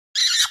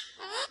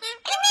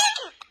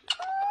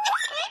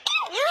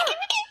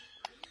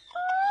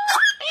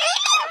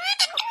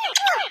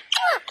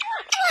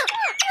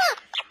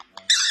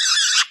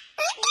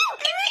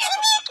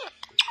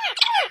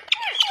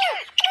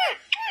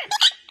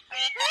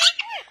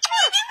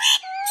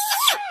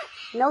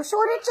No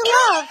shortage of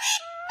love.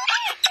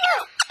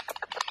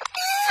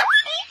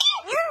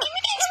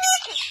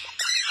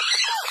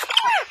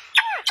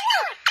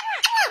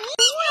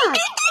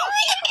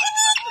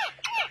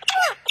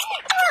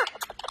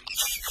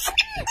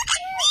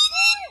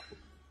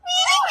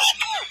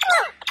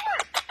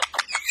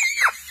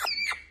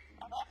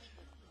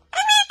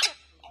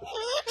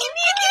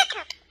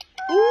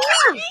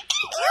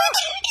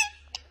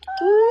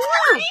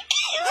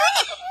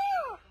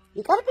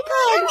 You gotta be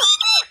good.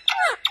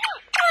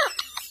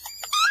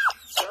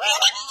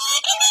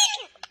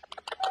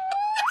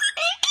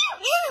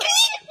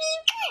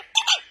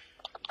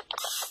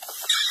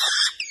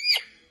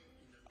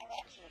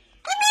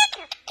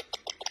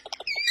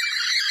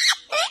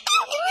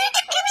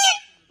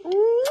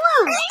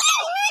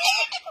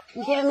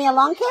 You giving me a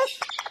long kiss?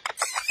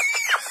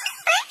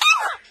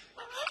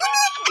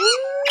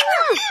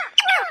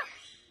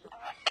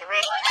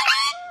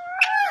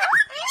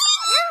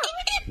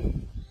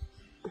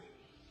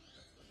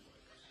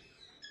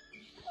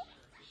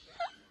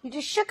 You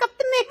just shook up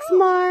the mix,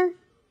 Mar.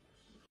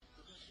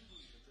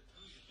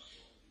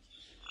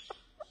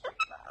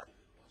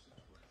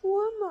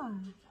 One more.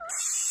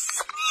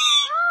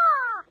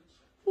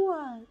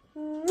 One.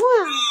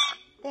 Mwah.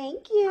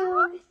 Thank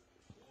you.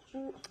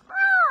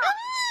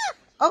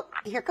 Oh,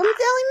 here comes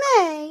Ellie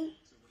Mae.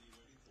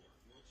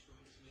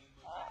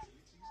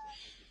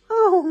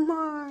 Oh,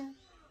 Mar.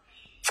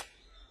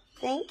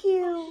 Thank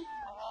you.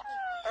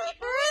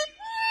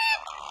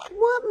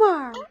 What,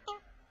 Mar?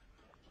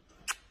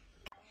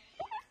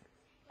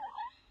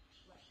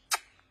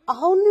 A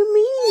whole new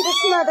meaning to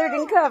smothered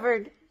and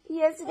covered.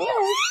 Yes, it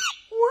is.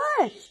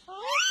 What?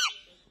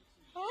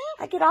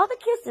 I get all the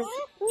kisses.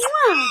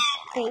 Mwah.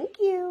 Thank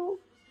you.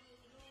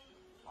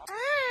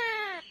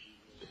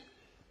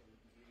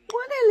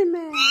 What, Ellie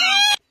Mae?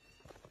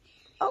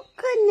 Oh,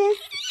 goodness.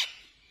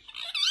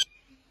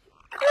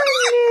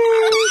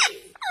 Goodness.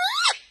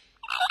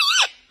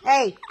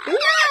 Hey, be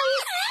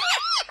nice.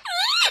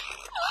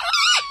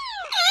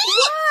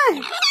 What?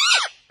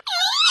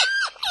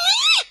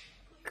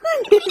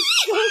 Goodness,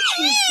 thank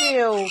you,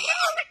 Phil.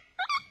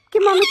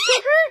 Give Mama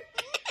sugar.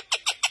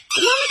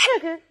 Give Mama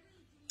sugar.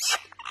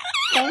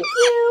 Thank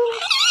you.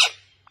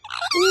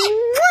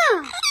 Mwah.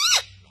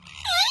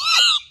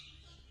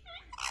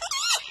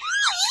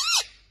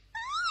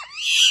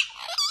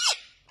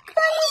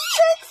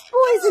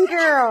 Boys and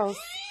girls.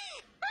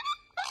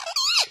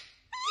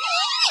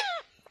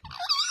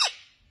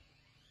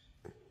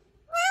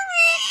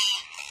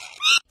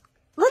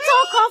 Let's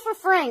all call for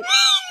Frank.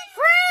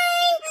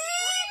 Frank!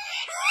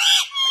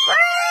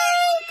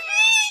 Frank!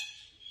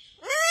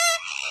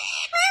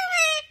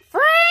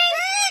 Frank!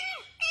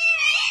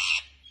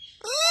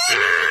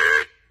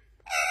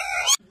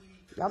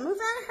 Y'all move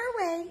out of her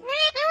way.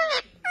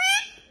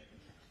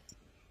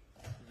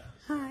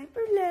 Hi,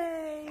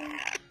 Burley.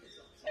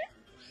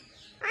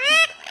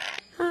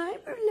 Hi,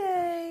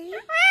 Burley.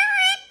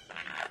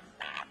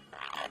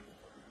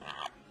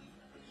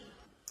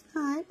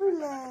 Hi,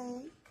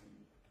 Burley.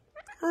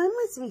 Hi,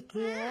 my sweet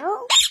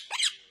girl.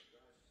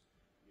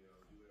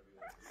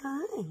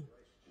 Hi.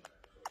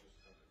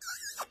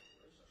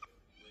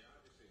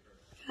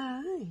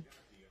 Hi.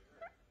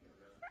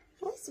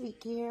 Hi, sweet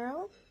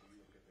girl.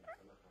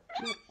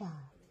 What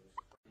that?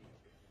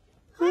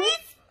 Hi,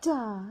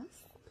 Stas.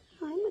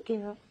 Hi, my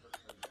girl.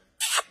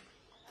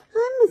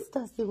 Hi, Miss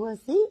Dusty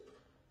Wussy.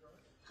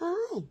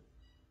 Hi.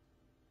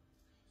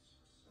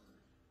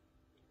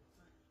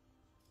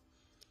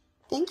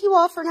 Thank you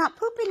all for not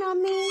pooping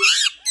on me.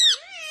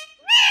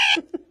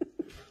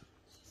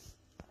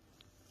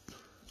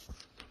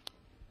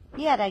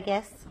 Yet, I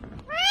guess.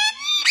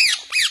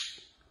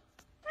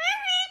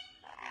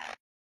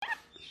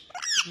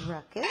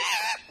 Ruckus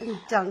and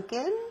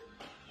Duncan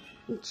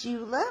and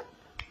Julep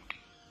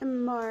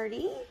and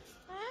Marty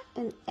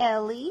and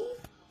Ellie,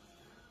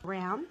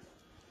 Ram,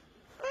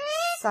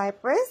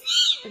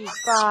 Cypress and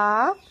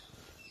Bob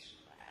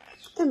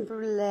and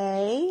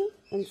Brule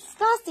and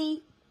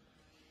Stassi.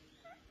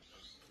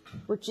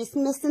 We're just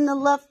missing the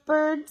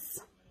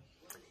lovebirds,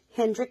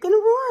 Hendrik and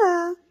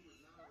Aurora.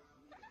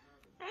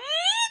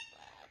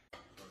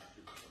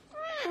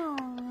 Oh,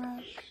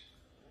 Ruck.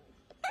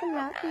 I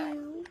love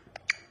you.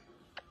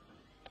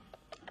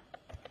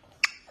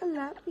 I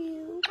love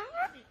you.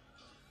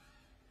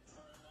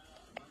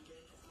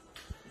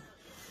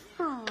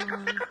 Oh.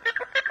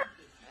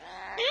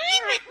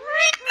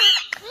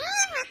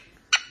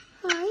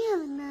 Hi,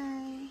 Ellie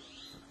Mae.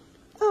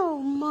 Oh,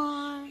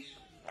 Mar.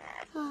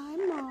 Hi,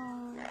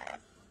 Mar.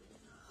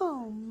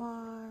 Oh,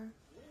 Mar.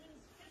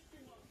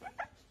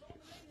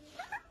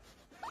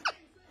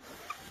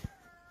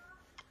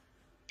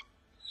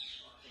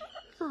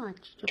 Oh,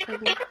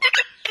 baby.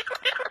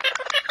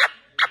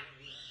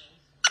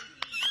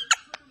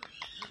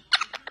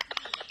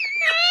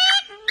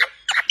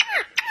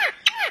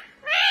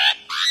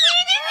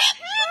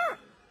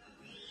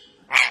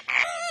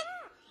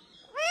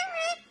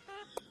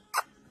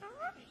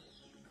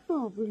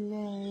 Oh,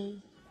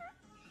 Brule.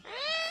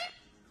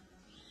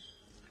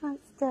 How's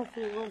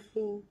Stuffy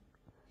looking?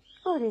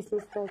 Oh, there's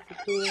Miss Dusty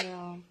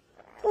Girl.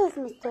 There's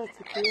Miss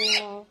Dusty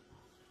Girl.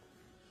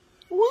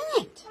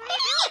 What?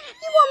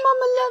 You want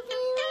Mama love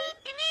you?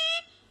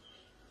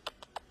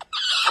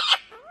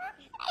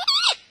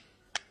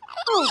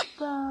 Oh,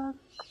 Bob.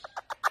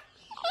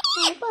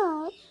 Oh,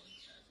 Bob.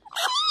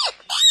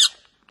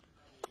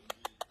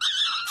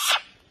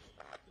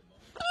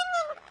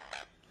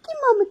 Give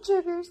Mama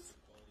triggers.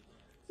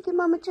 Give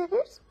Mama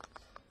triggers.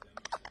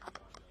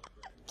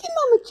 Give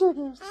Mama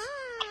triggers.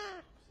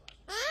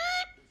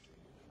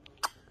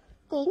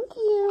 Thank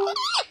you.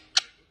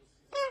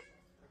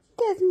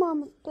 That's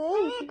Mama's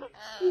baby.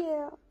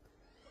 Yeah.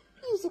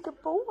 He's a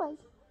good boy.